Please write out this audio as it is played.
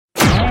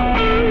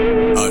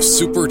a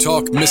Super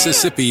Talk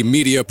Mississippi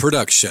media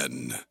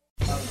production.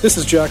 This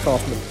is Jack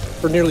Hoffman.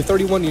 For nearly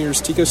 31 years,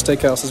 Tico's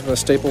Steakhouse has been a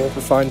staple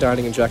for fine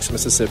dining in Jackson,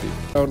 Mississippi.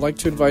 I would like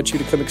to invite you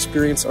to come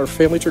experience our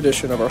family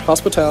tradition of our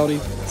hospitality,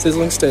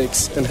 sizzling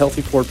steaks, and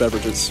healthy poured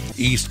beverages.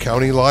 East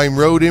County Lime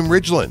Road in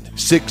Ridgeland,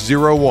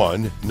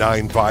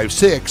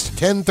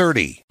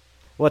 601-956-1030.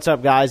 What's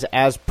up, guys?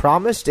 As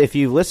promised, if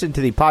you listened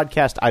to the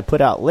podcast I put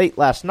out late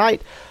last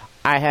night,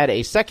 I had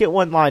a second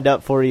one lined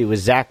up for you with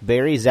Zach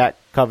Berry. Zach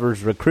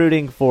covers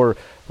recruiting for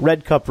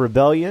Red Cup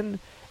Rebellion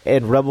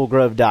and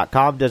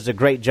RebelGrove.com. Does a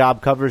great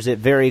job, covers it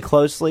very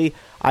closely.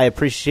 I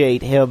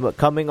appreciate him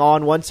coming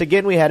on. Once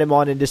again, we had him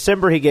on in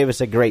December. He gave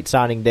us a great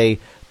signing day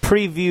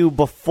preview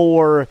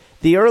before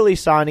the early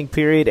signing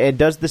period and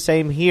does the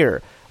same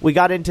here. We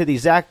got into the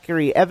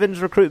Zachary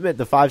Evans recruitment,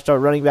 the five-star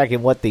running back,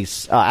 and what the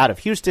out of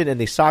Houston and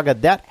the saga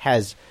that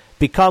has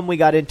become. We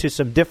got into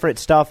some different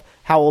stuff,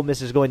 how Ole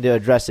Miss is going to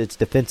address its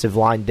defensive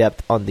line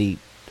depth on the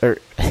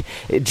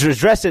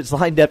address its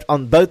line depth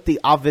on both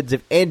the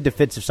offensive and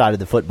defensive side of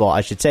the football,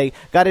 I should say.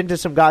 Got into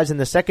some guys in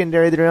the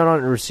secondary that are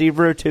on a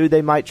receiver or two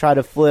they might try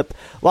to flip.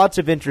 Lots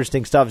of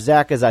interesting stuff.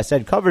 Zach, as I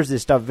said, covers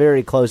this stuff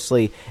very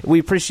closely. We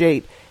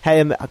appreciate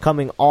him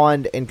coming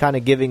on and kind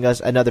of giving us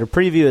another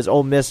preview as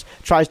Ole Miss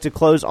tries to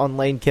close on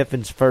Lane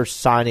Kiffin's first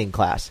signing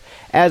class.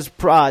 So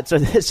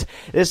this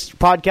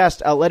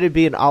podcast, let it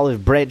be an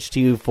olive branch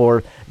to you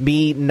for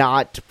me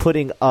not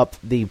putting up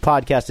the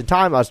podcast in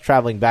time. I was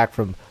traveling back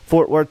from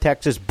Fort Worth,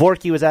 Texas.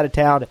 Borky was out of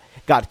town.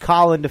 Got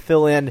Colin to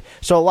fill in.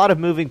 So a lot of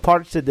moving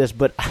parts to this,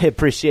 but I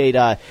appreciate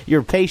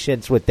your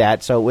patience with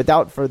that. So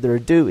without further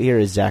ado, here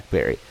is Zach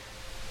Berry.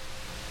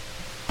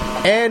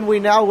 And we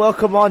now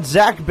welcome on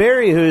Zach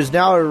Berry, who is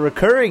now a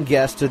recurring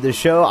guest to the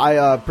show.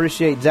 I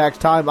appreciate Zach's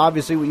time.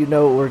 Obviously, you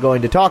know what we're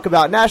going to talk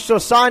about. National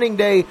Signing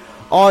Day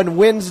on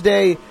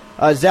Wednesday.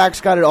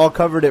 Zach's got it all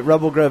covered at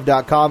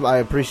RebelGrove.com. I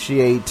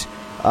appreciate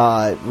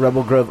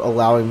Rebel Grove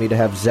allowing me to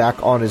have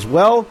Zach on as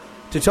well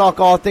to talk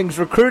all things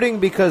recruiting,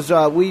 because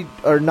we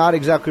are not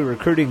exactly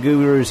recruiting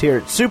gurus here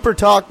at Super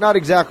Talk, not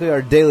exactly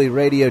our daily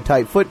radio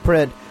type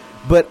footprint,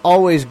 but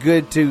always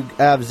good to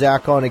have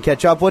Zach on and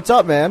catch up. What's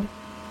up, man?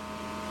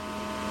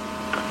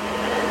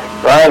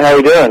 Ryan, how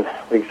you doing?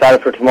 We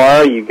excited for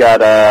tomorrow? You got,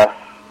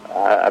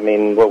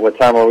 what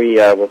time are we,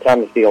 what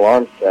time is the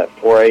alarm set?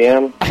 4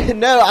 a.m.?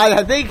 No,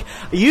 I think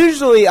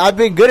usually I've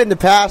been good in the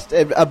past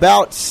at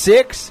about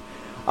 6.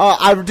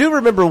 I do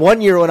remember one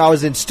year when I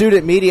was in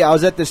student media, I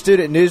was at the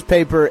student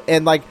newspaper,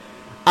 and I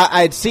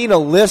had seen a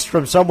list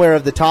from somewhere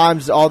of the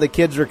times all the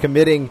kids were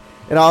committing,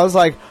 and I was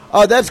like,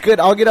 oh, that's good.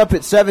 I'll get up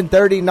at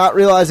 7:30, not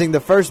realizing the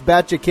first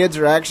batch of kids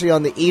are actually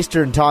on the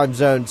Eastern time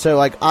zone. So,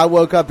 I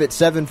woke up at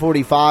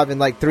 7:45,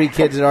 and, 3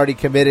 kids had already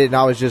committed, and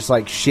I was just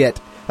like, shit.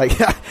 I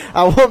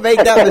won't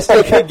make that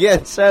mistake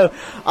again. So,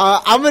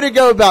 I'm going to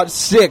go about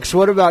 6.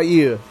 What about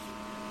you?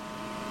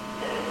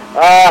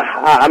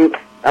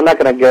 I'm not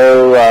going to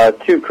go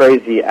too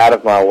crazy out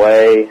of my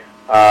way.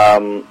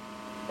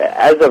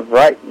 As of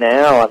right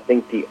now, I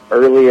think the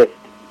earliest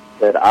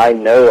that I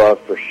know of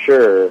for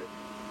sure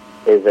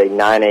is a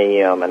 9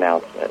 a.m.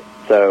 announcement.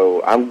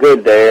 So I'm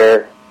good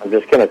there. I'm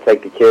just going to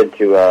take the kid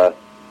to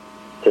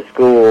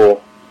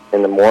school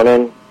in the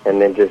morning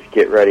and then just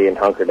get ready and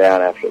hunker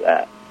down after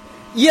that.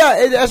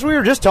 Yeah, as we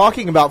were just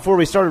talking about before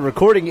we started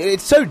recording,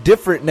 it's so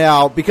different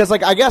now because,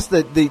 I guess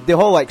the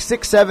whole,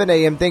 6, 7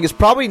 a.m. thing is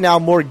probably now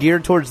more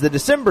geared towards the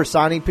December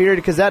signing period,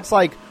 because that's,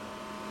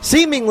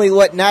 seemingly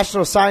what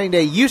National Signing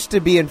Day used to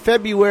be in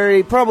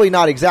February. Probably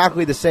not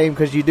exactly the same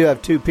because you do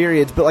have 2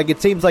 periods, but,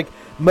 it seems like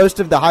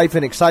most of the hype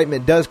and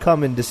excitement does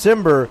come in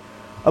December.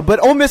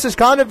 But Ole Miss is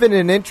kind of in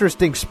an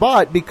interesting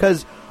spot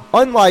because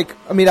unlike,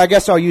 I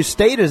guess I'll use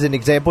state as an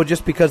example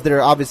just because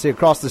they're obviously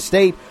across the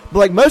state,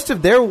 but most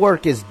of their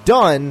work is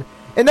done,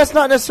 and that's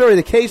not necessarily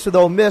the case with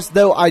Ole Miss,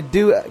 though I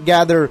do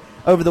gather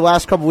over the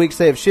last couple of weeks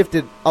they have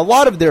shifted a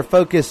lot of their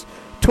focus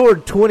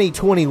toward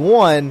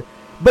 2021,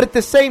 but at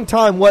the same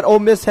time, what Ole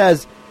Miss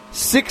has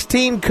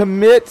 16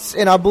 commits,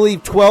 and I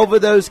believe 12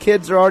 of those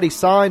kids are already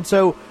signed,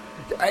 so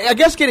I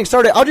guess getting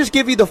started, I'll just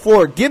give you the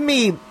floor. Give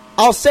me,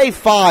 I'll say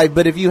 5,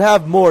 but if you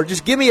have more,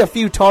 just give me a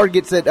few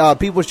targets that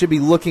people should be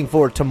looking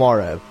for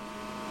tomorrow.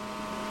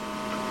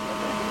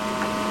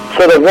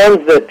 So the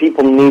ones that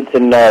people need to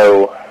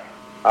know,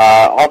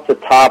 off the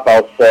top,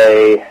 I'll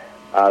say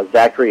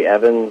Zachary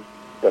Evans,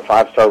 the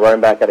 5-star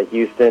running back out of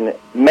Houston,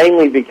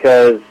 mainly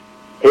because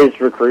his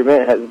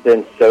recruitment has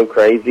been so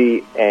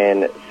crazy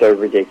and so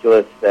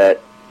ridiculous that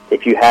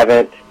if you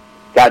haven't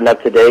gotten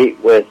up to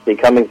date with the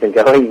comings and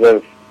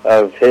goings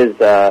of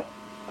his, I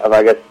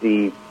guess,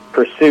 the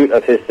pursuit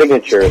of his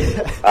signature,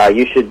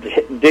 you should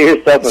do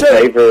yourself a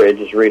favor and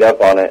just read up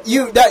on it.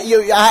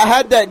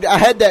 I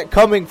had that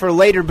coming for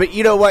later, but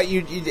you know what?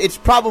 It's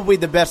probably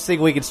the best thing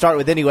we can start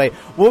with anyway.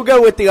 We'll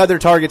go with the other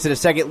targets in a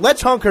second.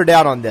 Let's hunker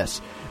down on this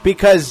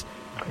because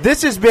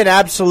this has been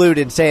absolute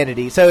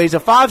insanity. So he's a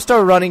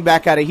 5-star running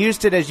back out of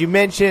Houston, as you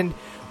mentioned,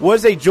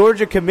 was a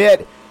Georgia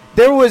commit.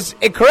 There was,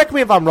 and correct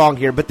me if I'm wrong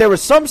here, but there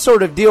was some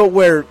sort of deal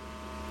where,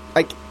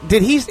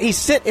 did he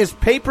sent his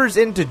papers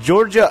into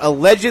Georgia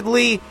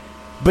allegedly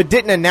but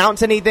didn't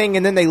announce anything,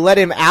 and then they let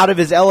him out of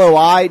his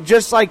LOI.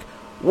 Just like,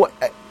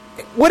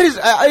 what is,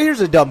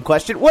 here's a dumb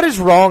question. What is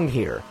wrong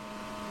here?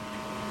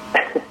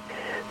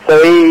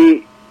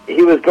 So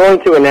he was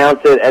going to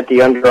announce it at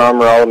the Under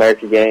Armour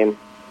All-America game,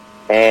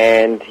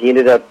 and he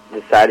ended up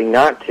deciding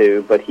not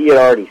to, but he had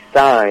already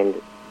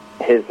signed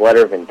his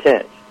letter of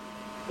intent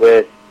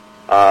with,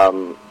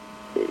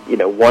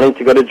 wanting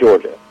to go to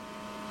Georgia.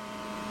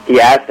 He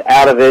asked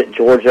out of it.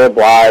 Georgia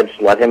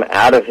obliged, let him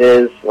out of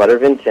his letter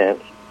of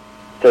intent.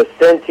 So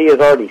since he has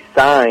already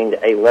signed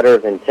a letter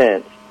of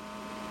intent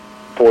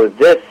for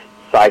this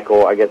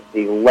cycle, I guess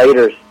the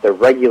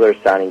regular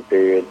signing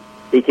period,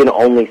 he can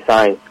only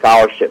sign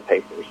scholarship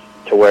papers,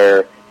 to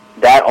where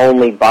that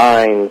only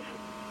binds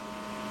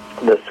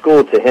the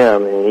school to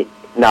him, and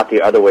not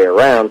the other way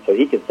around. So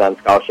he can sign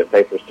scholarship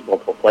papers to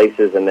multiple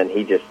places, and then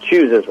he just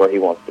chooses where he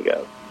wants to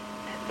go.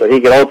 So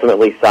he could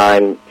ultimately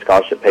sign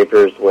scholarship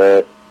papers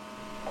with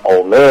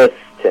Ole Miss,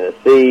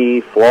 Tennessee,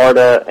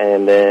 Florida,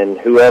 and then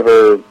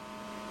wherever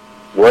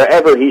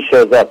he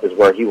shows up is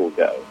where he will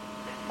go.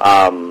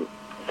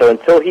 So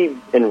until he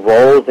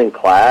enrolls in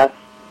class,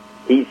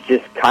 he's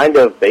just kind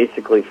of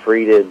basically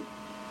free to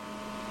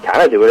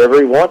kind of do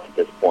whatever he wants at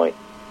this point.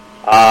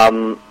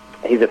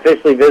 He's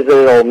officially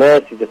visited Ole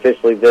Miss. He's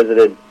officially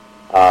visited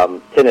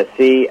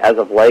Tennessee as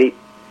of late.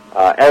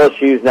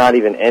 LSU's not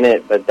even in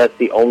it, but that's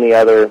the only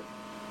other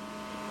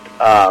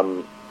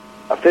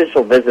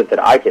official visit that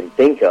I can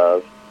think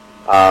of.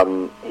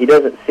 He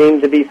doesn't seem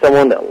to be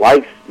someone that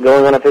likes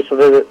going on official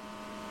visits.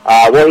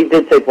 Well, he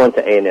did take one to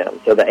A&M.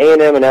 So the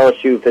A&M and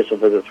LSU official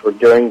visits were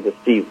during the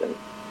season.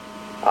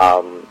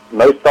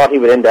 Most thought he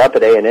would end up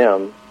at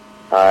A&M.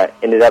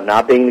 Ended up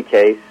not being the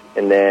case,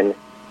 and then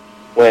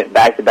went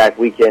back-to-back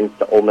weekends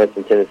to Ole Miss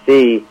and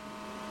Tennessee.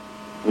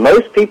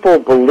 Most people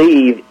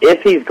believe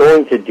if he's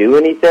going to do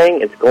anything,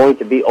 it's going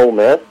to be Ole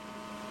Miss.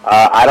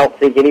 I don't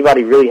think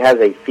anybody really has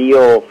a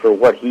feel for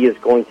what he is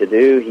going to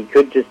do. He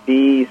could just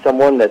be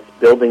someone that's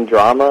building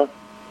drama,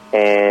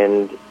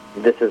 and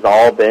this has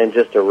all been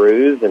just a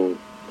ruse, and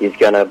he's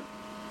going to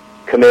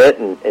commit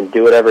and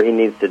do whatever he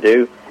needs to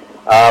do.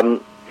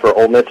 For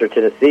Ole Miss or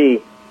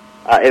Tennessee,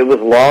 it was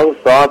long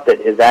thought that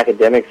his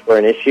academics were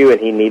an issue and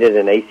he needed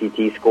an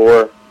ACT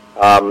score,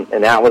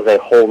 and that was a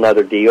whole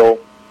nother deal.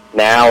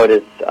 Now it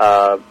is,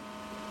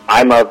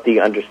 I'm of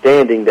the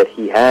understanding that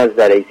he has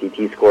that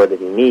ACT score that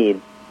he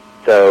needs.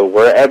 So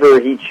wherever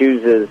he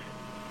chooses,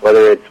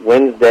 whether it's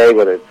Wednesday,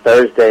 whether it's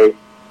Thursday,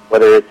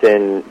 whether it's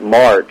in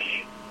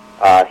March,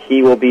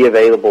 he will be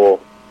available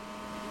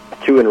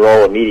to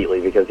enroll immediately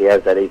because he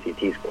has that ACT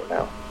score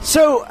now.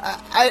 So,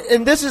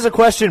 and this is a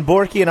question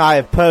Borky and I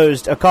have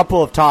posed a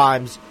couple of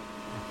times.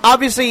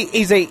 Obviously,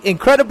 he's an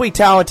incredibly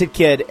talented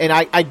kid, and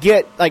I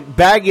get, like,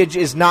 baggage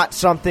is not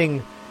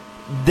something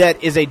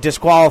that is a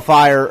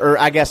disqualifier, or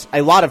I guess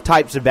a lot of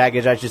types of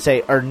baggage, I should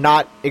say, are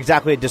not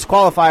exactly a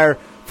disqualifier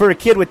for a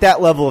kid with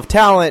that level of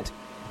talent.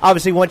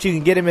 Obviously, once you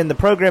can get him in the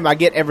program, I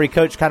get every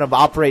coach kind of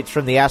operates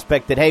from the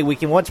aspect that, hey,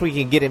 once we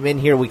can get him in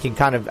here, we can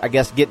kind of, I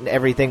guess, get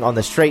everything on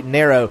the straight and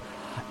narrow.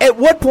 At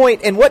what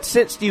point, and what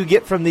sense do you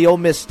get from the Ole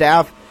Miss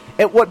staff?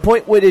 At what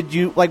point would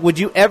you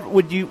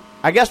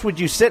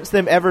sense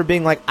them ever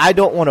being like, I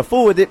don't want to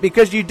fool with it?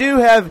 Because you do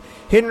have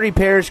Henry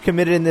Parrish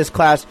committed in this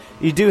class.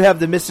 You do have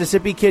the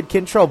Mississippi kid,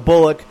 Kentrell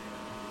Bullock.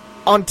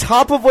 On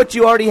top of what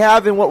you already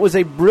have in what was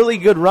a really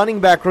good running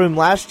back room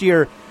last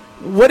year,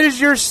 what is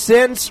your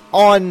sense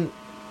on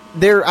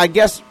their, I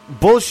guess,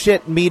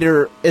 bullshit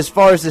meter as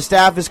far as the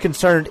staff is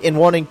concerned in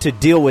wanting to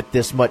deal with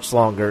this much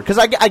longer? Because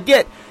I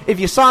get,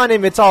 if you sign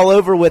him, it's all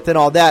over with and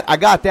all that. I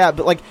got that.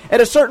 But, like, at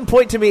a certain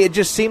point to me, it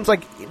just seems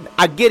like,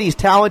 I get he's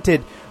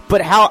talented,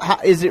 but how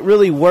is it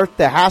really worth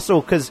the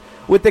hassle? Because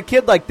with a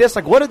kid like this,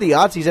 like, what are the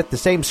odds he's at the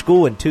same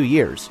school in 2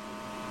 years?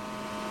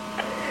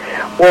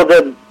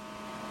 Well,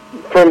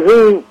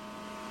 from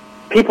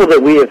people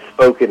that we have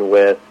spoken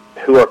with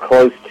who are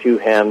close to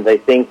him, they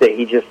think that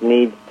he just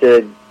needs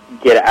to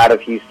get out of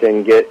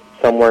Houston, get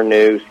somewhere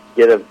new,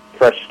 get a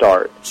fresh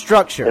start.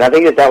 Structure. And I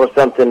think that was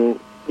something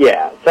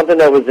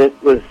that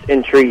was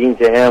intriguing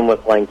to him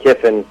with Lane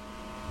Kiffin.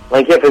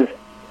 Lane Kiffin's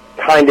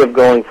kind of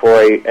going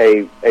for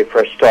a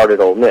fresh start at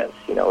Ole Miss.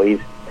 You know,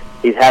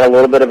 he's had a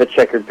little bit of a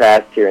checkered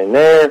past here and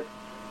there.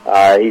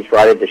 He's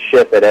righted the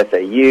ship at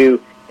FAU,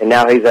 and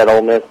now he's at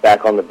Ole Miss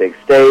back on the big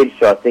stage.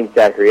 So I think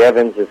Zachary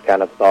Evans has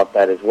kind of thought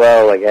that as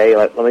well. Like, hey,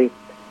 let me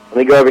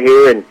go over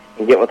here and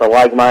get with a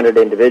like-minded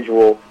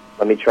individual.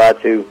 Let me try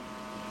to,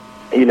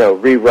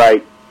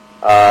 rewrite,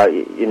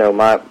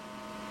 my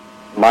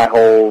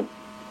whole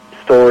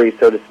story,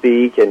 so to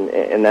speak,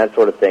 and that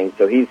sort of thing.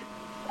 So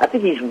I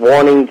think he's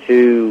wanting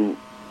to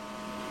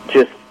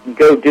just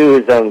go do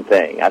his own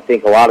thing. I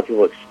think a lot of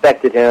people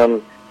expected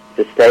him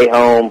to stay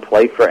home,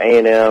 play for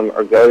A&M,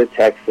 or go to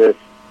Texas.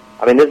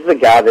 I mean, this is a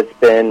guy that's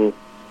been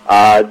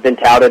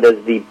touted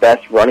as the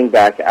best running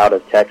back out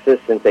of Texas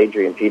since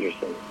Adrian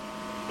Peterson.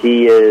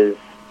 He is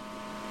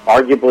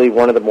arguably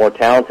one of the more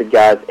talented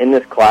guys in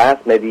this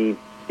class, maybe,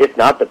 if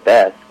not the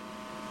best.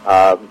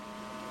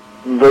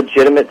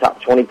 Legitimate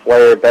top 20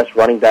 player, best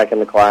running back in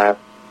the class.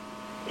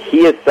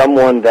 he is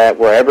someone that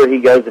wherever he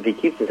goes, if he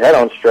keeps his head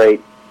on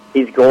straight,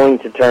 he's going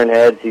to turn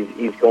heads.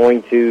 He's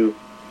going to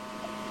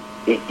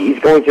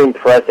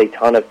impress a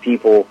ton of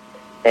people,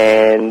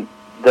 and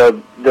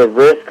the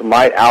risk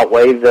might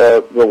outweigh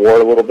the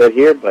reward a little bit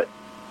here. But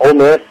Ole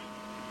Miss,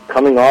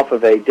 coming off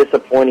of a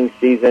disappointing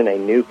season, a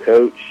new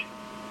coach,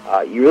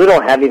 you really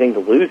don't have anything to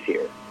lose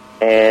here.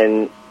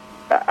 And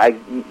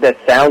that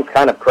sounds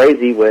kind of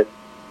crazy with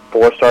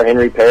 4-star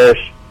Henry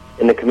Parrish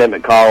in the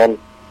commitment column.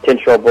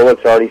 Kentrell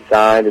Bullock's already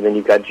signed, and then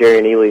you've got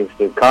Jerry Neely and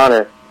Snoop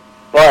Connor.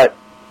 But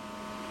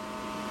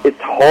it's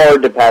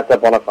hard to pass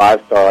up on a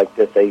 5-star like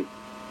this,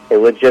 a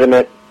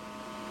legitimate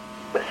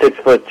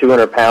 6-foot,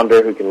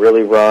 200-pounder who can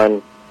really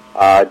run.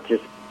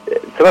 Just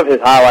some of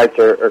his highlights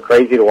are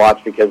crazy to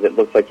watch because it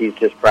looks like he's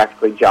just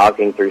practically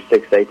jogging through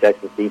 6A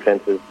Texas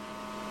defenses.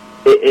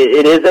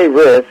 It is a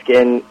risk,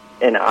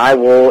 and I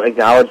will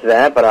acknowledge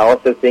that, but I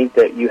also think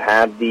that you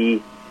have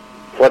the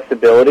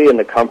flexibility and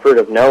the comfort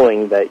of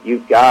knowing that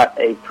you've got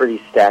a pretty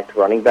stacked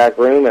running back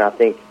room, and I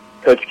think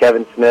Coach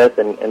Kevin Smith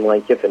and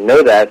Lane Kiffin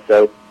know that.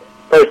 So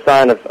first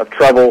sign of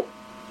trouble,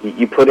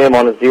 you put him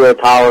on a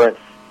zero-tolerance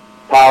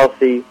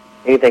policy.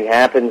 Anything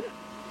happens,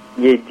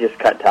 you just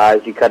cut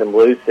ties, you cut him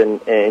loose,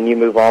 and you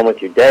move on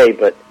with your day.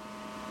 But,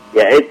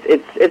 yeah,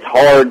 it's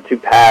hard to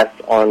pass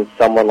on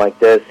someone like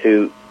this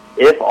who,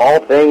 if all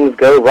things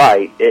go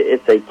right,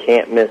 it's a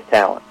can't-miss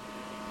talent.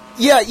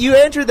 Yeah, you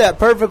answered that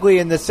perfectly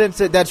in the sense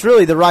that that's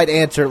really the right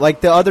answer.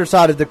 Like, the other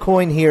side of the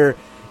coin here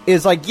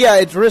is like, yeah,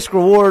 it's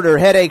risk-reward or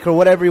headache or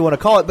whatever you want to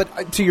call it.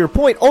 But to your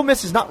point, Ole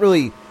Miss is not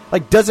really,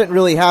 doesn't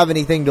really have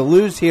anything to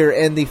lose here.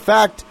 And the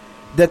fact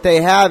that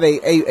they have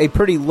a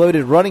pretty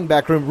loaded running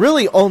back room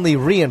really only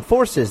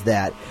reinforces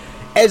that.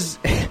 As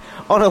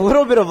on a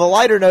little bit of a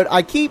lighter note,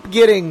 I keep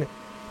getting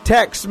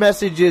text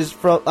messages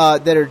from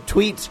that are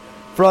tweets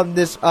from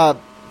this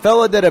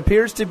fella that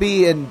appears to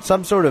be in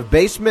some sort of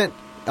basement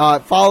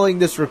following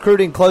this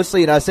recruiting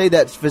closely, and I say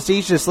that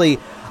facetiously.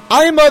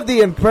 I am of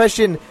the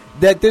impression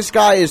that this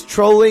guy is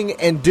trolling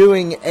and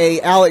doing a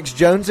Alex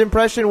Jones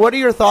impression. What are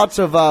your thoughts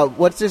of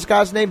what's this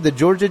guy's name, the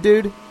Georgia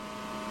dude?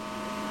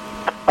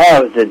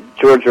 Oh, is it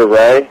Georgia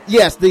Ray?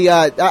 Yes,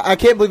 I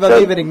can't believe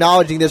I'm even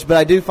acknowledging this, but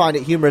I do find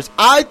it humorous.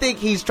 I think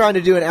he's trying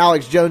to do an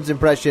Alex Jones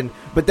impression,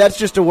 but that's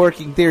just a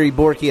working theory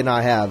Borky and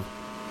I have.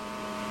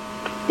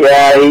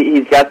 Yeah,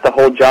 he's got the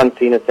whole John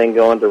Cena thing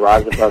going to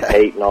rise above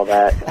hate and all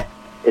that.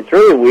 It's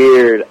really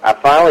weird. I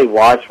finally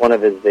watched one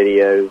of his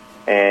videos,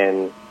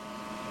 and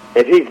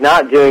if he's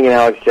not doing an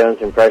Alex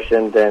Jones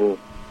impression, then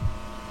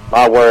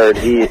my word,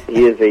 he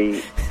is a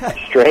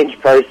strange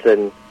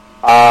person.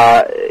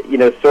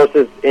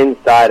 Sources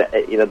inside,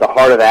 the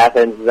heart of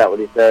Athens, is that what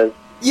he says?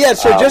 Yeah,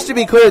 so just to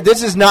be clear,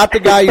 this is not the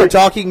guy you're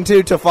talking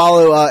to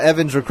follow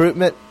Evan's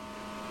recruitment?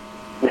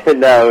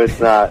 No, it's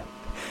not.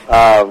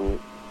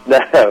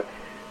 No.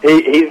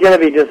 He's going to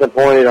be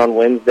disappointed on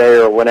Wednesday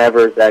or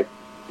whenever Zach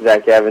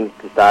Evans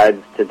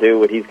decides to do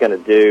what he's going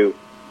to do.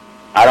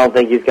 I don't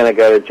think he's going to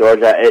go to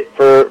Georgia.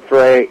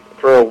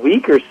 For a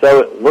week or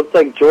so, it looked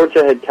like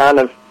Georgia had kind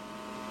of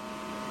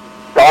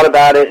thought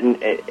about it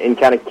and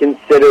kind of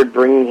considered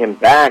bringing him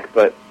back.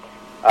 But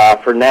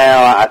for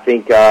now, I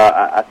think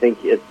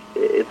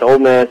it's Ole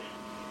Miss,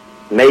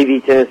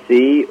 maybe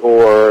Tennessee,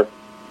 or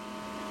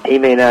he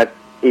may not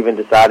even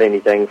decide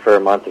anything for a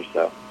month or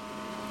so.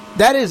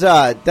 That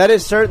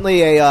is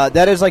certainly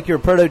that is like your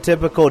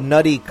prototypical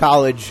nutty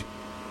college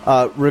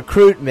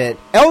recruitment.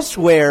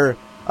 Elsewhere,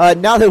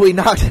 now that we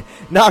knocked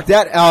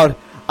that out,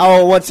 I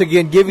will once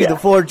again give you the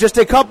floor. Just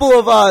a couple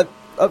of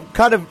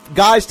kind of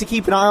guys to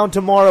keep an eye on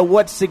tomorrow.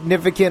 What's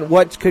significant?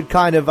 What could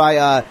kind of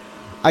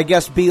I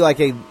guess be like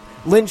a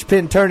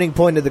linchpin turning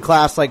point of the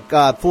class? Like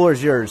floor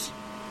is yours.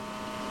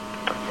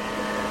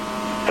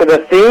 So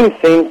the theme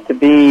seems to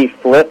be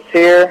flips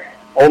here.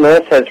 Ole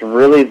Miss has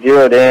really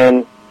zeroed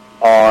in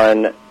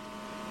on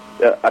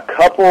a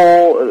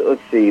couple.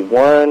 Let's see,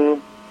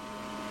 one.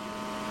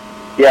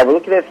 Yeah, we're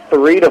looking at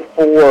 3 to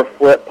 4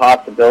 flip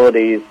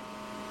possibilities.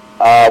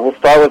 We'll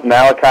start with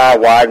Malachi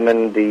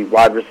Wideman, the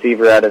wide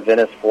receiver out of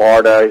Venice,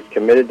 Florida. He's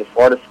committed to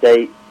Florida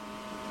State.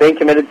 Been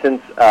committed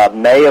since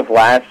May of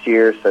last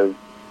year, so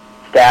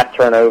staff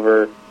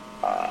turnover,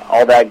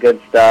 all that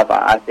good stuff.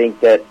 I think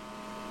that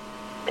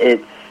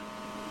it's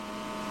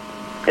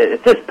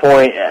at this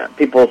point,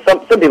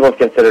 some people have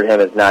considered him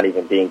as not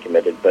even being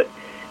committed, but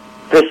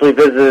officially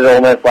visited Ole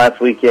Miss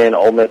last weekend.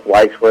 Ole Miss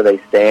likes where they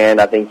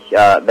stand. I think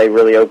they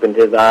really opened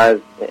his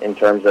eyes in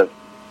terms of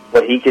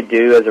what he could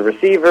do as a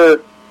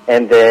receiver,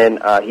 and then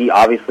he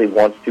obviously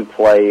wants to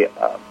play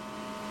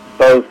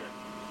both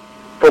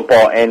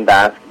football and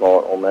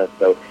basketball at Ole Miss.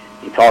 So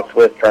he talks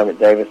with Kermit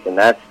Davis and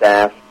that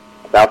staff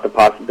about the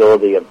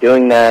possibility of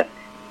doing that.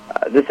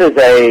 This is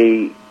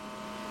a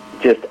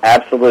just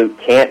absolute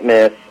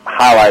can't-miss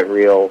highlight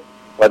reel,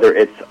 whether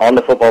it's on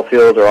the football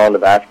field or on the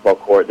basketball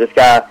court. This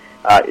guy,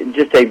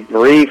 just a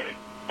brief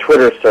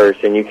Twitter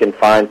search, and you can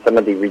find some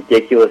of the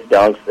ridiculous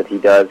dunks that he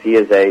does. He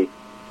is a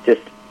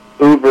just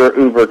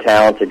uber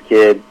talented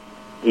kid.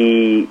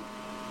 He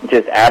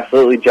just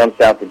absolutely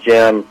jumps out the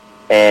gym,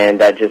 and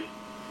just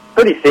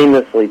pretty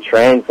seamlessly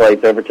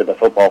translates over to the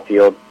football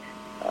field.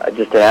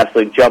 Just an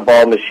absolute jump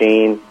ball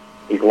machine.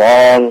 He's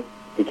long.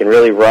 He can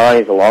really run.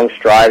 He's a long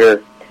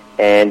strider.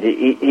 And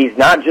he's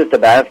not just a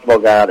basketball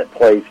guy that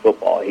plays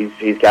football.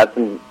 He's got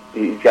some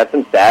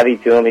savvy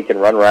to him. He can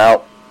run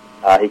routes.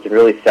 He can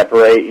really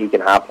separate. He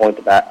can high point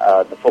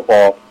the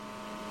football.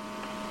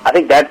 I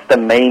think that's the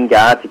main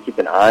guy to keep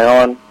an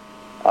eye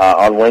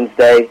on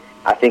Wednesday.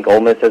 I think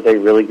Ole Miss has a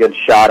really good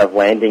shot of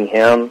landing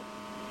him.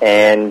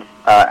 And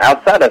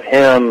outside of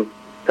him,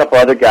 a couple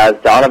other guys,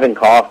 Donovan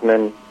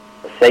Kaufman,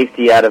 a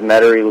safety out of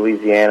Metairie,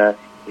 Louisiana.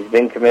 He's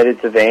been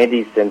committed to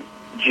Vandy since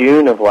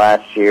June of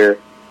last year.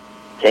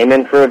 Came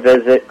in for a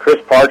visit.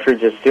 Chris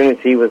Partridge, as soon as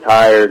he was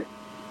hired,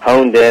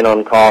 honed in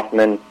on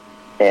Kaufman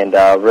and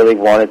really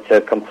wanted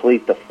to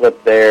complete the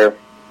flip there.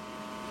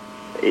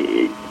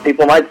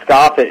 People might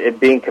scoff at it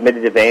being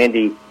committed to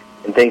Vandy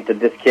and think that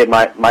this kid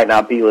might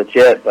not be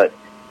legit, but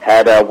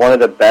had one of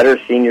the better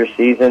senior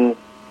seasons,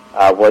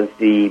 was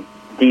the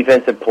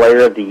Defensive Player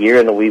of the Year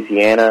in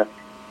Louisiana.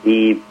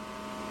 He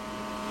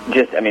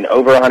just,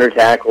 over 100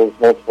 tackles,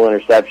 multiple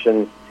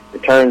interceptions,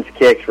 returns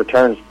kicks,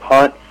 returns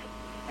punts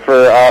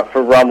for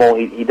Rummel.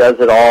 He does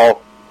it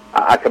all.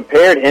 I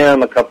compared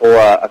him a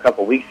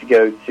couple weeks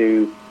ago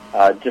to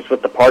just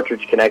with the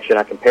Partridge connection.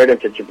 I compared him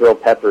to Jabril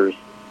Peppers,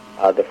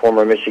 the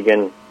former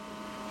Michigan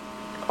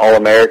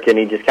All-American.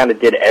 He just kind of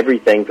did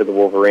everything for the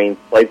Wolverines.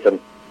 Played some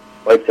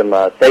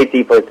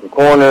safety, played some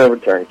corner,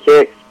 returned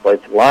kicks,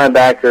 played some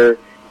linebacker.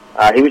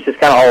 He was just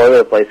kind of all over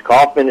the place.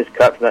 Kaufman is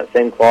cut from that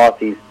same cloth.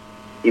 He's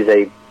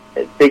a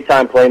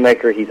big-time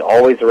playmaker. He's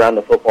always around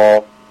the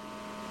football.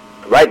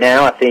 Right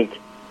now, I think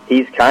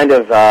he's kind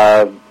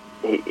of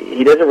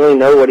he doesn't really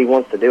know what he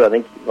wants to do. I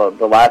think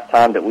the last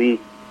time that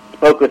we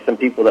spoke with some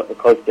people that were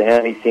close to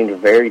him, he seemed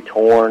very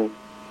torn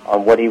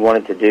on what he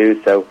wanted to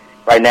do. So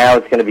right now,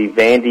 it's going to be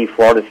Vandy,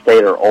 Florida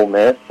State, or Ole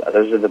Miss.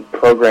 Those are the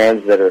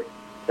programs that are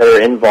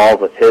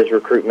involved with his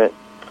recruitment.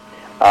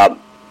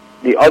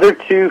 The other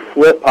two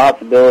flip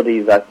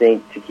possibilities, I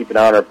think, to keep an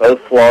eye on are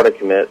both Florida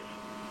commits.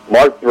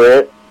 Mark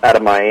Britt out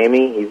of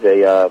Miami, he's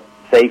a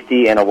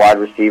safety and a wide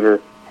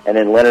receiver, and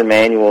then Leonard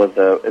Manuel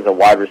is a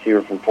wide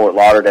receiver from Fort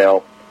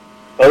Lauderdale.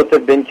 Both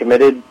have been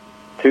committed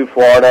to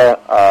Florida.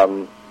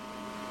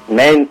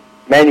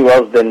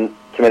 Manuel's been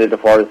committed to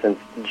Florida since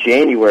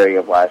January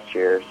of last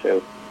year,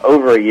 so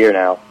over a year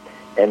now.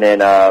 And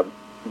then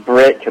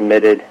Britt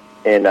committed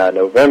in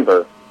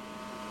November.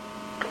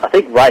 I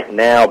think right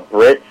now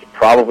Britt's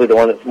probably the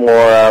one that's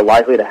more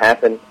likely to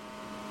happen.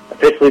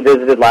 Officially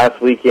visited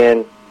last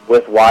weekend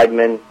with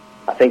Weidman.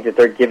 I think that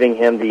they're giving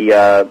him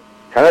the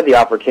kind of the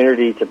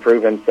opportunity to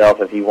prove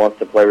himself if he wants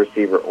to play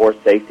receiver or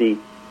safety.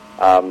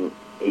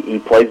 He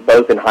plays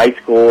both in high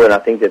school, and I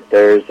think that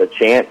there's a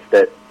chance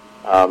that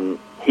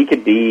he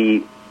could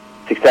be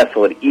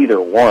successful at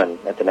either one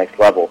at the next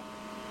level.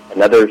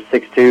 Another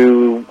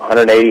 6'2",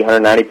 180,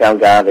 190-pound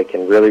guy that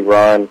can really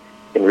run,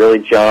 can really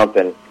jump,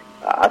 and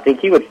I think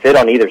he would fit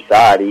on either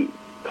side. He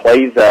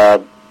plays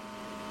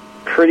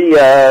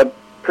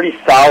pretty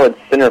solid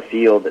center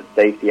field at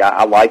safety.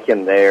 I like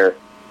him there,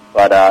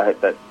 but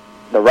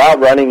the route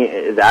running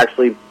is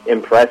actually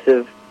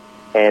impressive.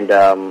 And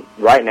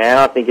right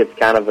now, I think it's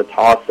kind of a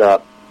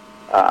toss-up.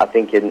 I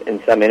think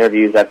in some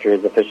interviews after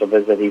his official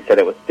visit, he said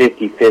it was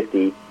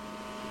 50-50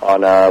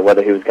 on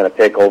whether he was going to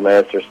pick Ole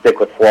Miss or stick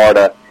with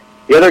Florida.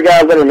 The other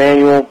guy, Leonard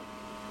Manuel,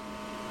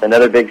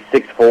 another big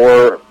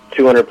 6'4",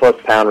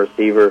 200-plus-pound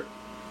receiver.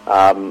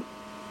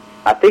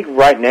 I think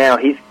right now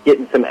he's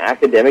getting some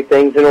academic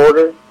things in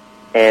order,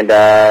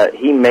 and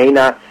he may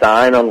not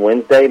sign on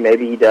Wednesday.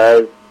 Maybe he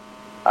does.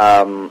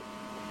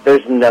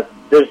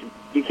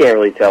 You can't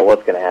really tell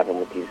what's going to happen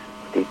with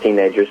these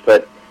teenagers,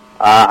 but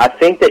I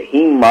think that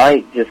he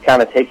might just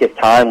kind of take his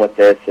time with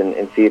this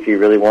and see if he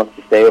really wants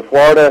to stay with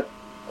Florida,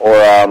 or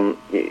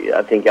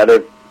I think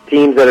other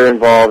teams that are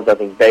involved. I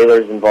think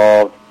Baylor's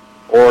involved,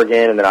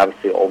 Oregon, and then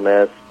obviously Ole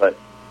Miss. But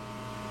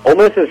Ole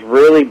Miss has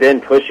really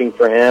been pushing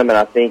for him, and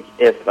I think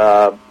if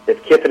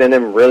Kiffin and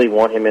them really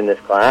want him in this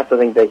class, I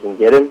think they can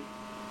get him.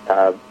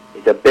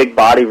 He's a big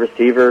body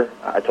receiver.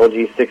 I told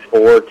you he's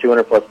 6'4",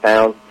 200-plus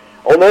pounds.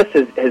 Ole Miss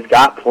has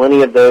got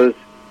plenty of those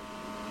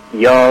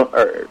young,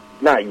 or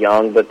not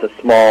young, but the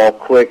small,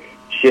 quick,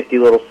 shifty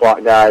little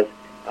slot guys.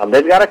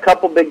 They've got a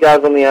couple big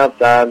guys on the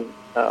outside.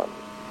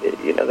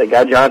 They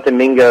got Jonathan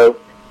Mingo.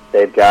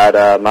 They've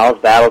got Miles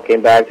Battle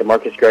came back.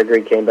 DeMarcus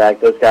Gregory came back.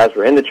 Those guys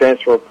were in the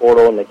transfer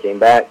portal, and they came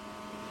back.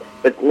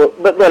 But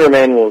Leonard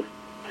Manuel's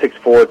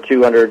 6'4",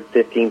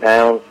 215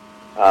 pounds.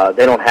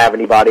 They don't have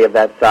anybody of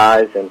that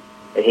size, and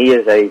he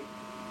is a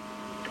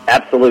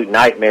absolute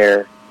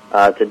nightmare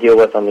to deal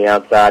with on the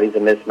outside. He's a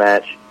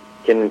mismatch.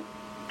 Can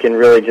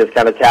really just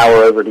kind of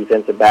tower over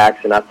defensive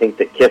backs, and I think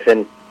that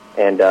Kiffin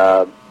and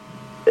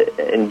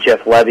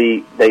Jeff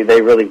Levy,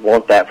 they really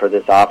want that for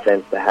this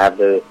offense, to have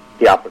the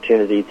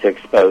opportunity to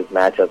expose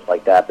matchups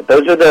like that. But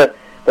those are the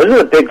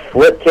big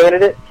flip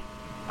candidates.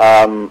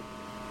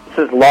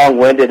 This is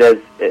long-winded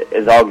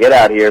as I'll get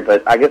out here,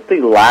 but I guess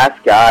the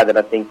last guy that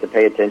I think to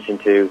pay attention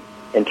to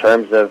in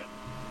terms of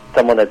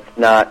someone that's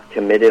not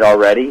committed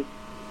already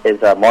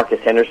is Marcus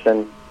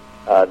Henderson,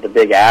 the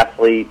big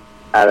athlete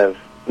out of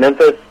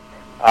Memphis.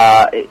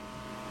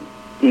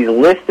 He's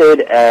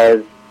listed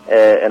as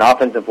an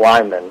offensive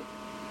lineman,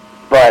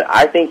 but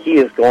I think he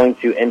is going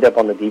to end up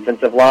on the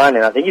defensive line,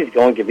 and I think he's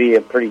going to be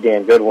a pretty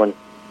damn good one.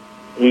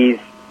 He's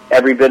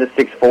every bit of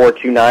 6'4",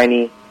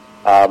 290.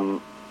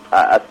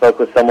 I spoke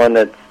with someone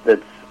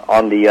that's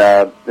on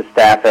the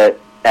staff at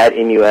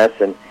NUS,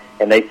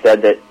 and they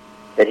said that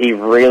he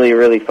really,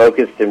 really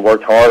focused and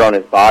worked hard on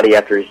his body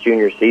after his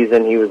junior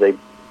season. He was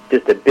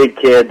just a big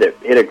kid that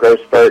hit a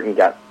growth spurt and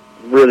got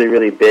really,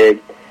 really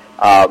big.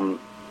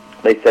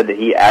 They said that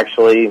he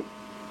actually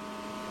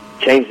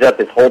changed up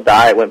his whole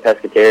diet, went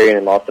pescatarian,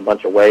 and lost a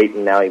bunch of weight,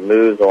 and now he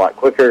moves a lot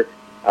quicker.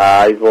 He's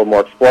a little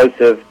more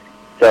explosive,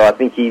 so I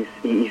think he's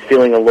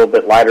feeling a little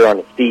bit lighter on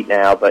his feet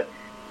now, but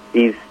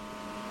he's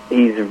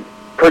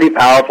pretty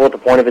powerful at the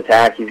point of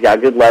attack. He's got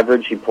good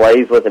leverage. He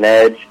plays with an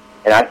edge,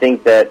 and I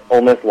think that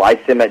Ole Miss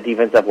likes him at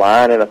defensive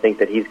line, and I think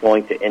that he's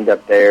going to end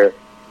up there.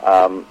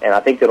 And I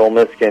think that Ole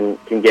Miss can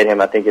get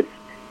him. I think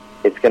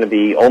it's going to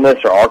be Ole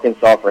Miss or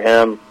Arkansas for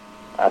him.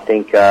 I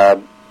think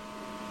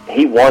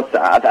he wants.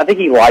 I think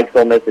he likes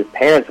Ole Miss. His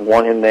parents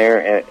want him there.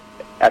 And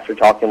after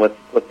talking with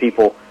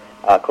people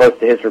close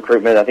to his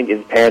recruitment, I think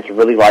his parents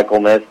really like Ole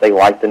Miss. They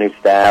like the new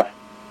staff,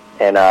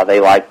 and they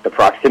like the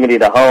proximity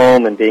to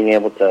home and being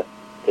able to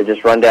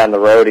just run down the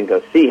road and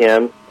go see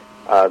him.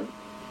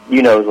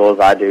 You know as well as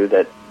I do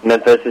that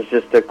Memphis is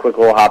just a quick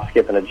little hop,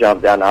 skip, and a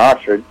jump down to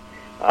Oxford.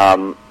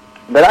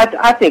 But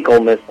I think Ole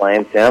Miss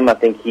lands him. I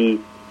think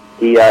he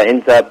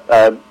ends up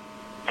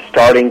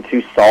starting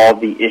to solve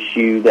the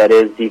issue that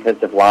is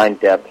defensive line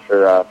depth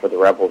for the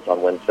Rebels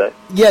on Wednesday.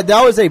 Yeah,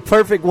 that was a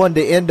perfect one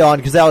to end on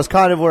because that was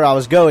kind of where I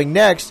was going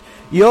next.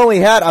 You only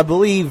had, I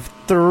believe,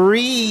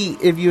 3,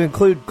 if you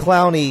include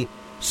Clowney,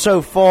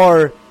 so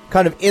far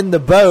kind of in the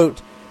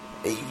boat.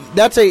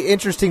 That's an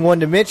interesting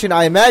one to mention.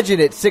 I imagine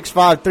at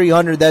 6'5",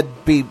 300,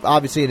 that'd be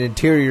obviously an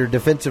interior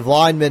defensive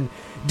lineman.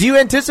 Do you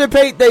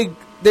anticipate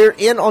they're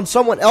in on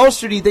someone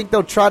else, or do you think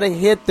they'll try to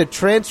hit the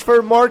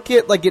transfer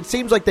market? Like, it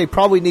seems like they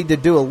probably need to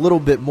do a little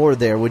bit more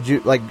there. Would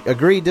you,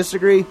 agree,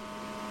 disagree?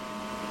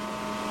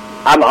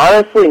 I'm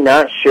honestly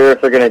not sure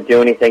if they're going to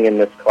do anything in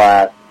this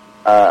class.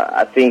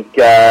 I think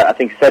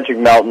Cedric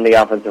Melton, the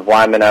offensive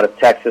lineman out of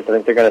Texas, I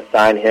think they're going to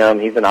sign him.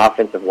 He's an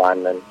offensive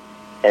lineman.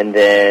 And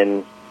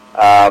then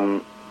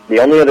the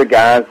only other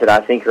guys that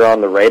I think are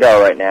on the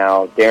radar right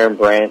now,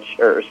 Duron,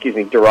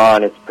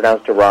 it's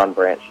pronounced Duron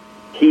Branch.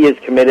 He is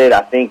committed.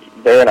 I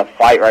think they're in a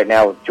fight right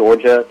now with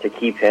Georgia to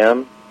keep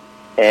him.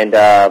 And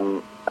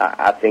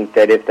I think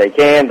that if they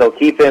can, they'll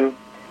keep him.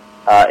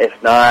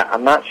 If not,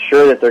 I'm not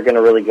sure that they're going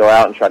to really go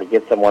out and try to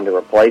get someone to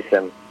replace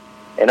him.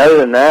 And other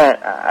than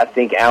that, I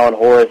think Alan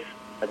Horace,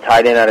 a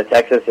tight end out of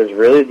Texas, is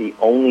really the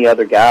only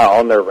other guy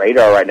on their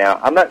radar right now.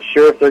 I'm not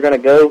sure if they're going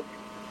to go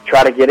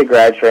try to get a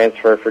grad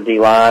transfer for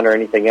D-line or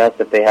anything else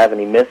if they have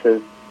any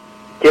misses.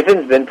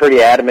 Kiffin's been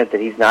pretty adamant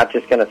that he's not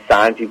just going to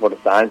sign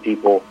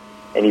people,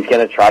 and he's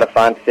going to try to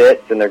find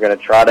fits, and they're going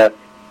to try to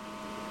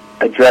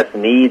address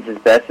needs as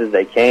best as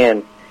they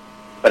can.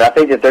 But I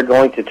think that they're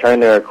going to turn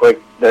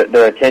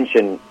their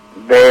attention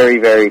very,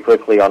 very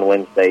quickly on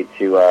Wednesday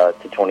to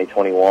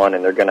 2021,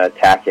 and they're going to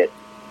attack it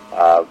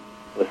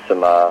with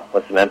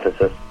some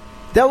emphasis.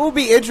 That will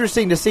be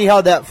interesting to see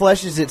how that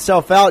fleshes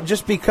itself out,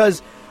 just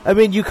because, I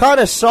mean, you kind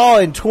of saw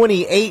in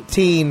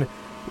 2018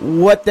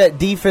 what that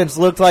defense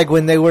looked like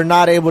when they were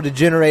not able to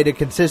generate a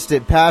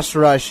consistent pass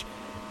rush,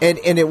 and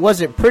it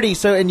wasn't pretty.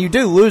 So, and you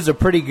do lose a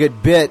pretty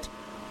good bit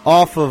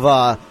off of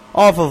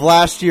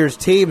last year's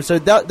team. So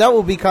that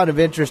will be kind of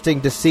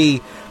interesting to see.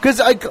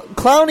 Because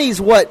Clowney's,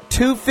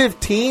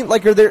 215?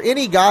 Are there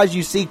any guys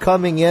you see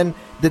coming in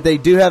that they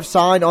do have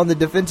signed on the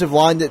defensive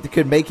line that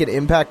could make an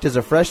impact as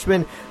a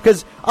freshman?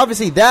 Because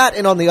obviously that,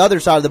 and on the other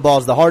side of the ball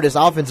is the hardest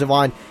offensive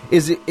line,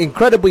 is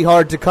incredibly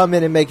hard to come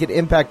in and make an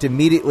impact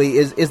immediately.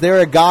 Is there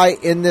a guy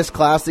in this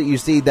class that you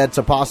see that's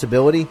a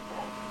possibility?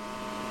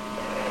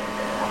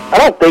 I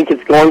don't think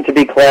it's going to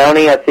be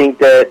Clowney. I think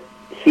that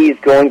he's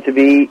going to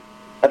be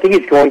a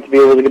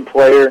really good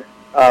player.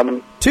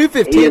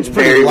 215 is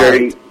pretty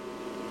light.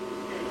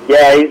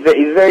 Yeah, he's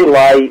very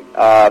light.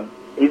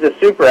 He's a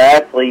super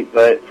athlete,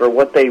 but for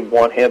what they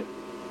want him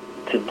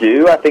to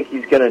do, I think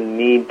he's going to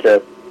need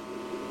to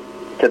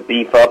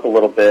beef up a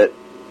little bit.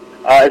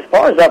 As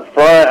far as up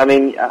front, I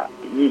mean,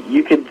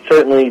 you could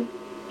certainly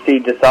see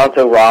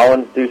DeSanto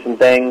Rollins do some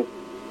things.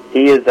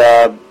 He's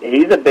a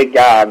big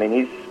guy. I mean,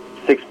 he's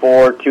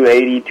 6'4",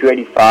 280,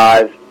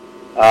 285.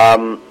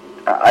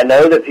 I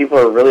know that people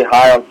are really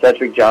high on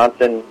Cedric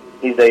Johnson.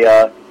 He's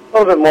a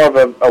little bit more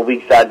of a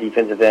weak side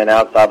defensive end,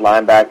 outside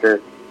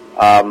linebacker.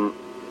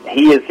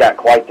 He has got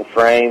quite the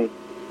frame.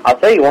 I'll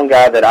tell you one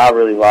guy that I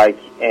really like,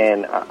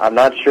 and I'm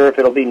not sure if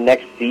it'll be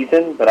next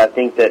season, but I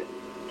think that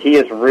he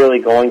is really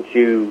going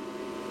to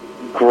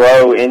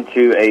grow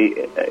into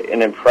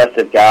an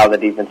impressive guy on the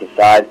defensive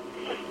side.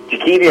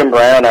 Jakevian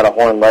Brown out of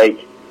Horn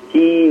Lake,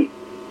 he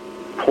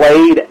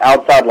played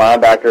outside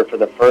linebacker for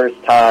the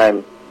first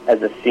time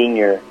as a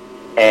senior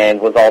and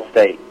was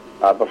All-State.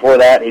 Before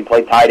that, he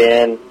played tight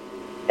end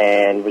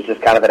and was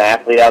just kind of an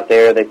athlete out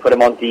there. They put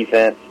him on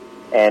defense,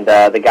 and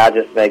the guy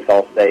just makes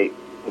All-State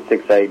in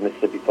 6A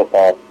Mississippi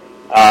football.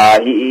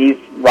 He's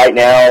right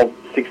now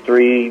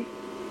 6'3",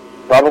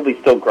 probably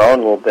still growing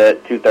a little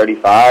bit,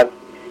 235.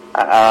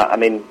 I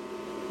mean,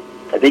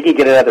 I think he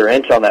get another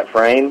inch on that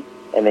frame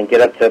and then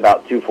get up to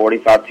about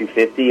 245,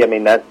 250. I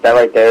mean, that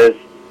right there is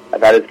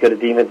about as good a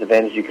defensive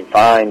end as you can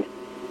find.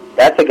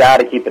 That's a guy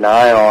to keep an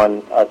eye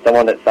on,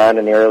 someone that signed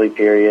in the early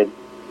period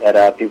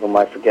that people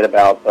might forget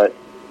about. But,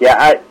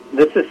 yeah,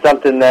 this is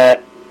something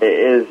that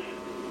is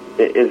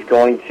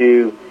going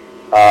to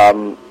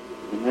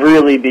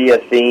really be a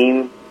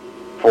theme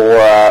for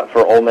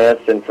Ole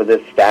Miss and for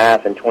this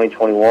staff in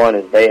 2021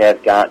 is they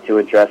have got to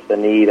address the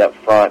need up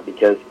front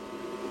because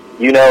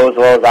you know as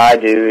well as I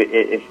do,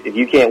 if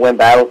you can't win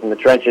battles in the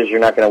trenches,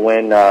 you're not going to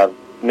win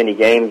many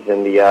games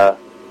in the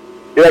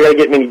you're not going to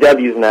get many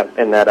W's in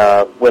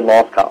that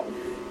win-loss column.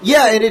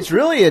 Yeah, and it's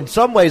really in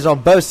some ways on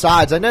both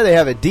sides. I know they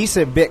have a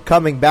decent bit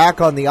coming back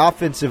on the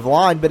offensive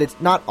line, but it's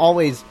not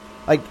always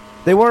like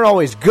they weren't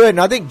always good. And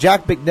I think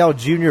Jack Bicknell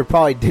Jr.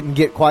 probably didn't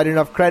get quite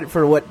enough credit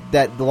for what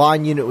that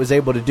line unit was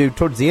able to do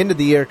towards the end of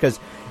the year. Because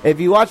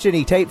if you watch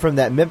any tape from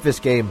that Memphis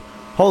game,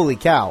 holy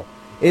cow,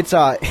 it's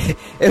it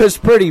was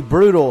pretty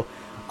brutal.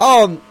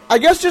 I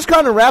guess just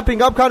kind of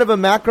wrapping up, kind of a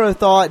macro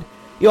thought.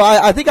 You know,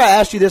 I think I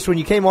asked you this when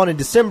you came on in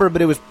December,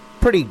 but it was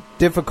pretty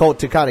difficult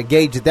to kind of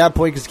gauge at that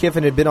point because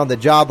Kiffin had been on the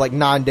job like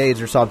 9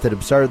 days or something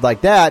absurd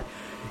like that.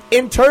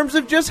 In terms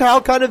of just how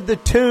kind of the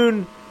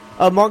tune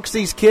amongst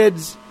these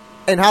kids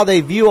and how they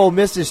view Ole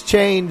Miss has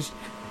changed,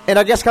 and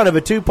I guess kind of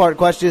a two-part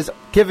question is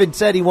Kiffin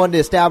said he wanted to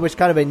establish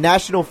kind of a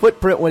national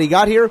footprint when he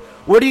got here.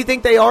 Where do you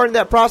think they are in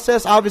that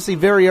process? Obviously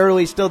very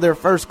early, still their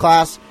first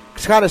class,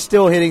 kind of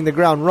still hitting the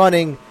ground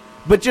running.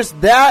 But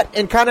just that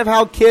and kind of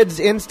how kids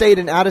in-state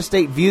and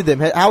out-of-state view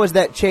them, how has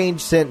that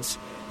changed since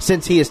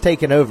he has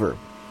taken over?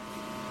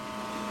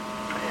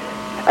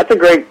 That's a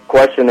great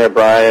question there,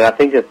 Brian. I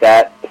think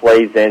that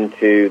plays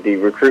into the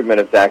recruitment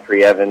of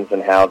Zachary Evans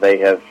and how they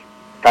have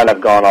kind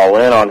of gone all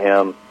in on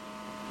him.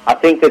 I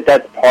think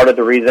that's part of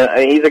the reason. I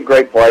mean, he's a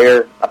great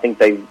player. I think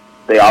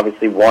they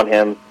obviously want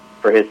him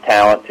for his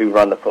talent to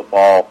run the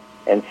football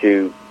and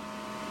to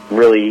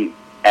really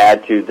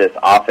add to this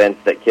offense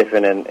that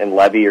Kiffin and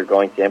Levy are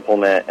going to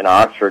implement in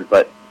Oxford.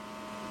 But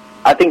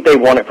I think they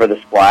want it for the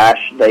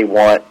splash. They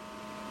want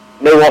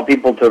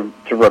people to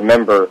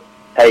remember,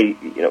 hey,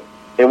 you know,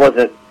 it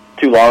wasn't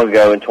too long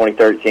ago in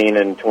 2013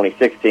 and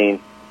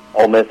 2016,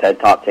 Ole Miss had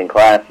top 10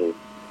 classes.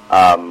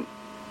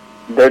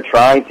 They're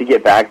trying to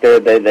get back there.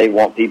 They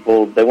want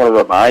to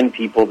remind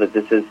people that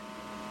this is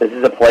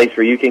a place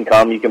where you can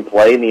come, you can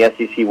play in the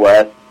SEC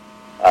West,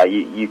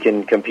 you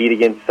can compete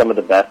against some of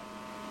the best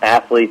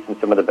athletes and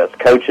some of the best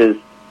coaches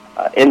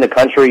in the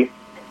country.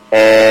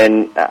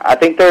 And I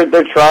think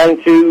they're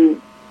trying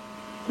to.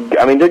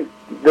 I mean,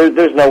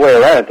 there's no way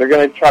around it. They're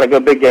going to try to go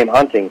big game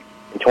hunting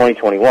in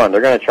 2021.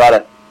 They're going to try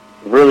to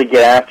really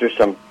get after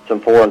some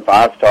 4- and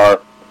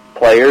 5-star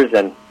players.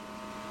 And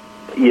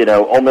you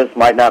know, Ole Miss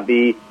might not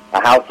be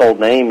a household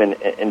name in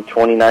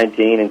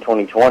 2019 and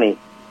 2020,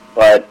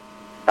 but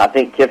I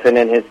think Kiffin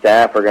and his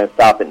staff are going to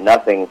stop at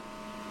nothing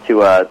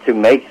to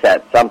make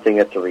that something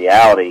that's a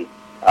reality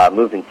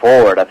moving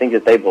forward. I think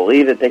that they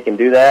believe that they can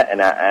do that,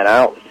 and I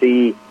don't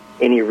see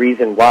any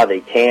reason why they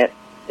can't.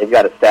 They've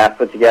got a staff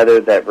put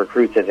together that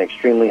recruits at an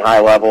extremely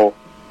high level,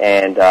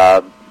 and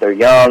they're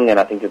young, and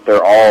I think that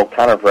they're all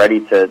kind of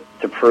ready to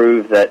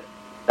prove that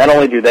not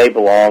only do they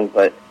belong,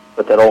 but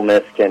that Ole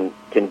Miss can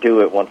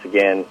do it once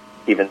again,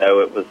 even though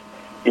it was,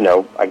 you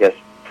know, I guess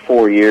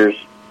 4 years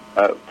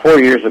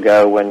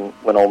ago when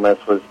Ole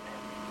Miss was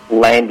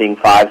landing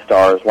 5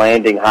 stars,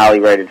 landing highly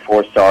rated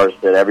 4 stars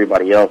that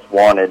everybody else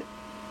wanted.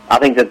 I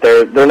think that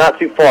they're not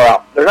too far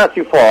off. They're not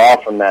too far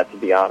off from that, to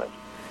be honest.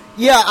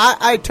 Yeah,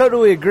 I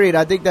totally agree. And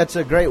I think that's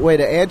a great way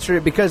to answer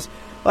it because,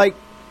 like,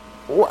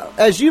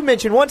 as you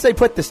mentioned, once they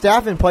put the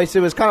staff in place,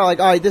 it was kind of like,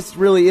 all right, this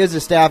really is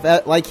a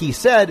staff, like he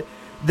said,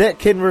 that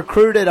can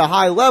recruit at a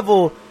high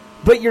level.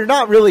 But you're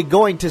not really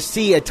going to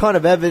see a ton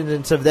of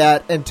evidence of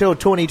that until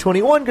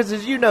 2021 because,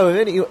 as you know,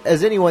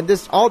 as anyone,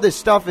 all this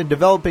stuff in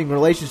developing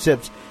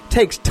relationships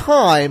takes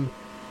time.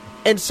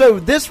 And so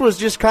this was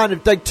just kind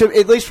of, like,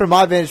 at least from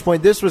my vantage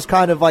point, this was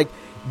kind of like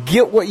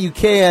get what you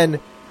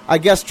can, I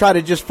guess try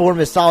to just form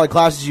as solid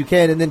class as you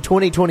can. And then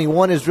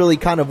 2021 is really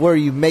kind of where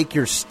you make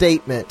your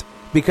statement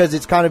because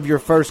it's kind of your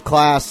first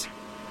class.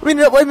 I mean,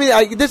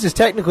 this is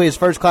technically his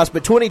first class,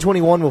 but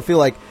 2021 will feel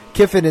like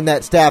Kiffin and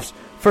that staff's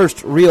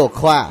first real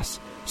class.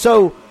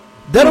 So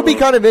that'll be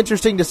kind of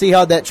interesting to see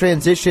how that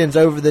transitions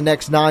over the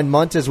next 9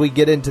 months as we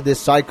get into this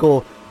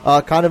cycle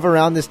kind of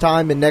around this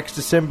time and next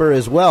December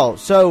as well.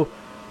 So,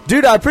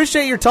 dude, I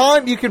appreciate your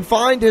time. You can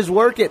find his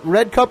work at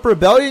Red Cup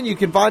Rebellion. You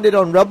can find it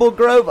on Rebel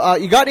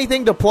Grove. You got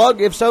anything to plug?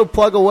 If so,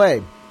 plug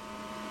away.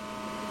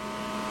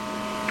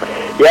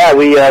 Yeah,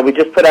 we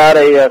just put out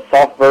a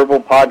soft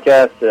verbal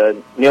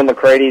podcast. Neil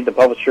McCready, the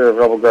publisher of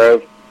Rebel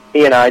Grove,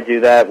 he and I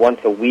do that once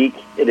a week.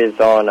 It is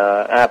on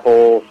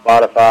Apple,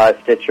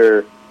 Spotify,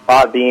 Stitcher,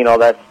 Podbean, all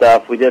that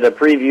stuff. We did a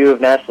preview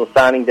of National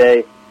Signing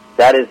Day.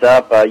 That is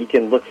up. You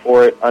can look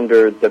for it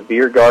under The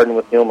Beer Garden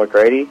with Neil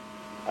McCready.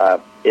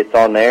 It's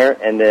on there.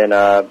 And then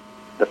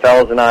the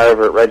fellas and I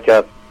over at Red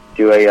Cup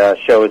do a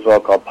show as well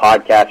called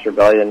Podcast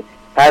Rebellion.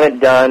 Haven't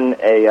done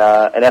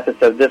an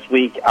episode this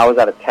week. I was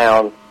out of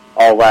town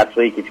all last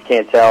week. If you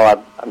can't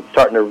tell, I'm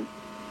starting to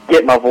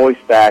get my voice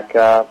back.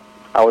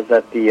 I was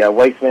at the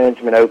Waste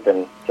Management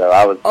Open, so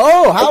I was.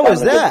 Oh, how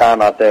was having a that? good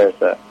time out there.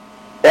 So,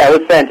 yeah, it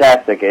was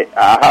fantastic.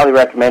 I highly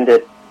recommend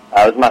it.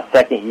 It was my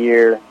second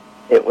year.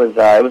 It was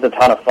a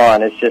ton of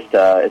fun. It's just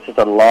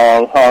a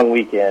long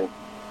weekend.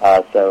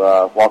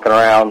 So walking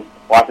around,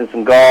 watching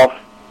some golf,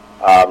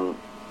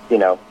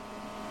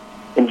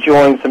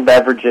 enjoying some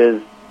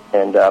beverages,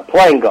 and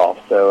playing golf.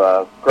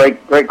 So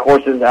great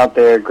courses out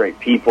there, great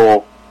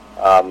people.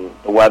 The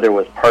weather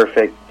was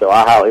perfect, so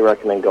I highly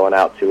recommend going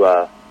out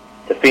to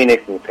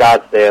Phoenix and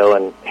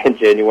Scottsdale in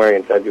January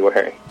and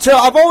February. So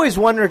I've always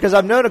wondered, because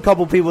I've known a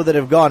couple people that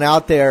have gone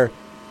out there,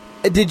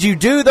 did you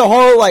do the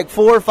whole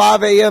 4 or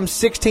 5 a.m.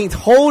 16th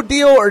hole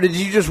deal, or did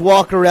you just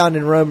walk around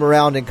and roam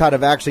around and kind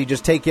of actually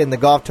just take in the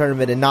golf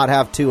tournament and not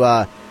have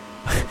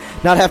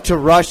to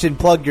rush and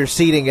plug your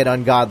seating at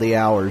ungodly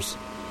hours?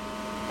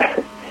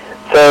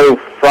 So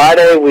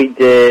Friday we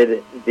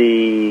did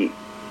the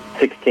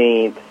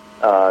 16th.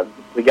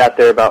 We got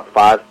there about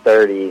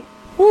 5:30.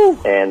 Woo.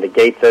 And the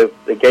gates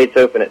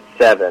open at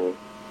 7.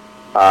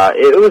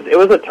 It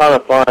was a ton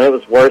of fun. It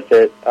was worth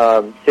it.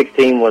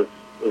 16 was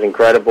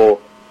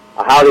incredible.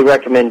 I highly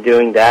recommend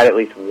doing that at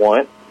least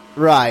once.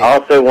 Right. I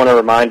also want to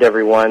remind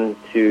everyone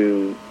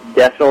to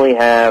definitely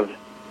have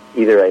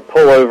either a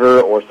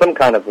pullover or some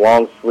kind of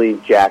long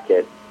sleeve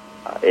jacket.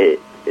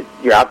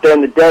 You're out there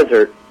in the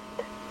desert,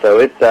 so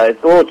it's a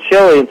little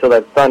chilly until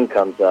that sun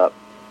comes up.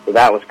 So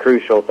that was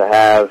crucial to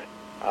have.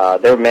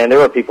 There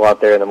were people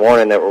out there in the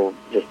morning that were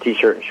just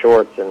t-shirt and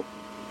shorts, and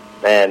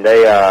man,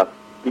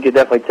 you could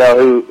definitely tell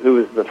who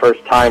was the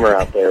first timer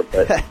out there.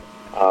 But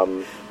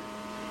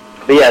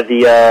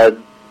yeah,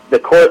 the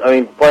court. I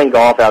mean, playing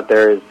golf out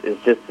there is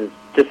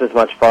just as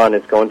much fun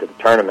as going to the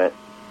tournament.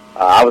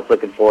 I was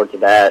looking forward to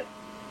that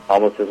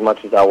almost as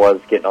much as I was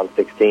getting on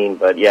 16.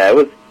 But yeah, it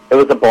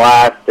was a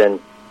blast, and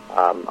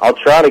I'll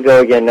try to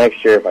go again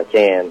next year if I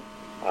can.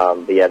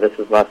 But yeah, this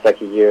was my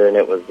second year, and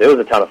it was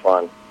a ton of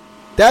fun.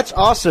 That's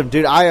awesome,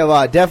 dude. I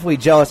am definitely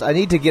jealous. I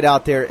need to get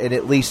out there and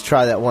at least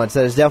try that once.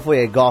 That is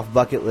definitely a golf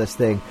bucket list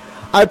thing.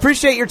 I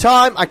appreciate your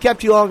time. I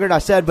kept you longer than I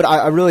said, but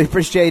I really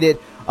appreciate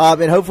it.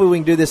 And hopefully we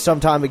can do this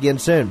sometime again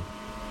soon.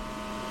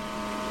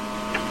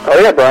 Oh,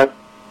 yeah, Brian.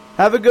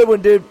 Have a good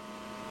one, dude.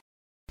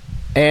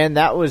 And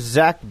that was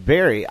Zach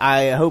Berry.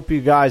 I hope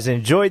you guys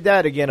enjoyed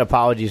that. Again,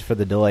 apologies for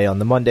the delay on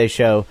the Monday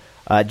show.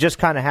 Just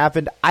kind of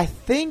happened. I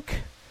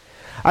think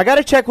I got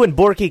to check when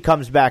Borky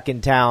comes back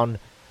in town.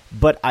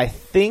 But I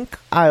think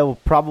I'll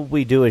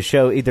probably do a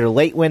show either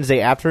late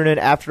Wednesday afternoon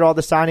after all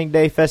the signing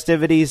day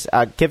festivities.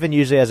 Kiffin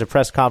usually has a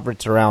press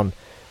conference around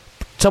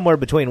somewhere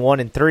between 1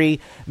 and 3.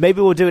 Maybe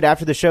we'll do it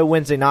after the show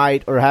Wednesday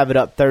night or have it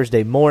up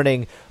Thursday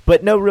morning.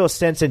 But no real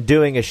sense in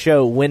doing a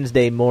show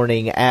Wednesday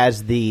morning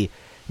as the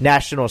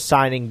National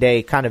Signing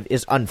Day kind of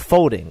is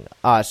unfolding.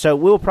 So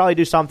we'll probably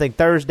do something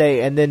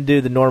Thursday and then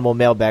do the normal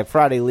Mailbag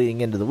Friday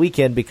leading into the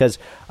weekend because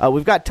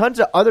we've got tons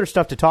of other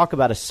stuff to talk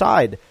about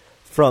aside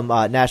from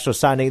National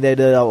Signing Day.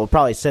 We'll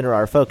probably center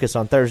our focus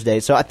on Thursday.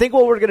 So I think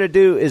what we're going to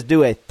do is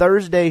do a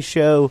Thursday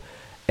show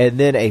and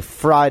then a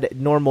Friday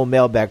normal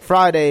Mailbag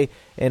Friday.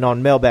 And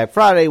on Mailbag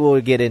Friday, we'll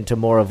get into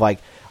more of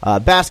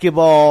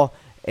basketball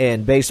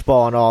and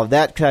baseball and all of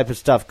that type of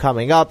stuff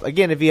coming up.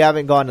 Again, if you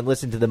haven't gone and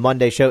listened to the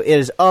Monday show, it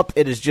is up.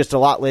 It is just a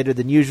lot later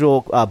than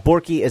usual.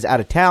 Borky is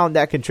out of town.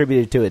 That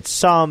contributed to it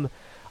some.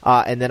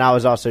 And then I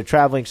was also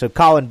traveling, so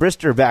Colin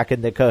Brister back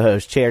in the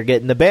co-host chair,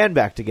 getting the band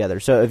back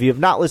together. So if you have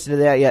not listened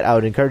to that yet, I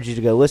would encourage you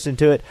to go listen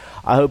to it.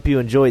 I hope you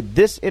enjoyed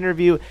this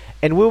interview,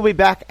 and we'll be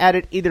back at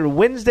it either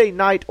Wednesday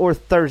night or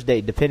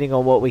Thursday, depending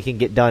on what we can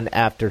get done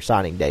after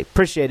signing day.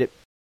 Appreciate it.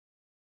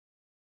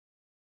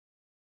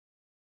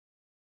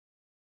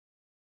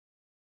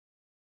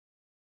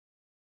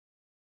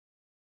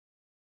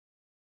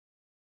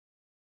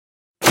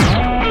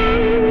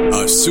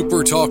 A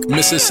SuperTalk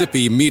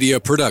Mississippi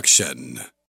media production.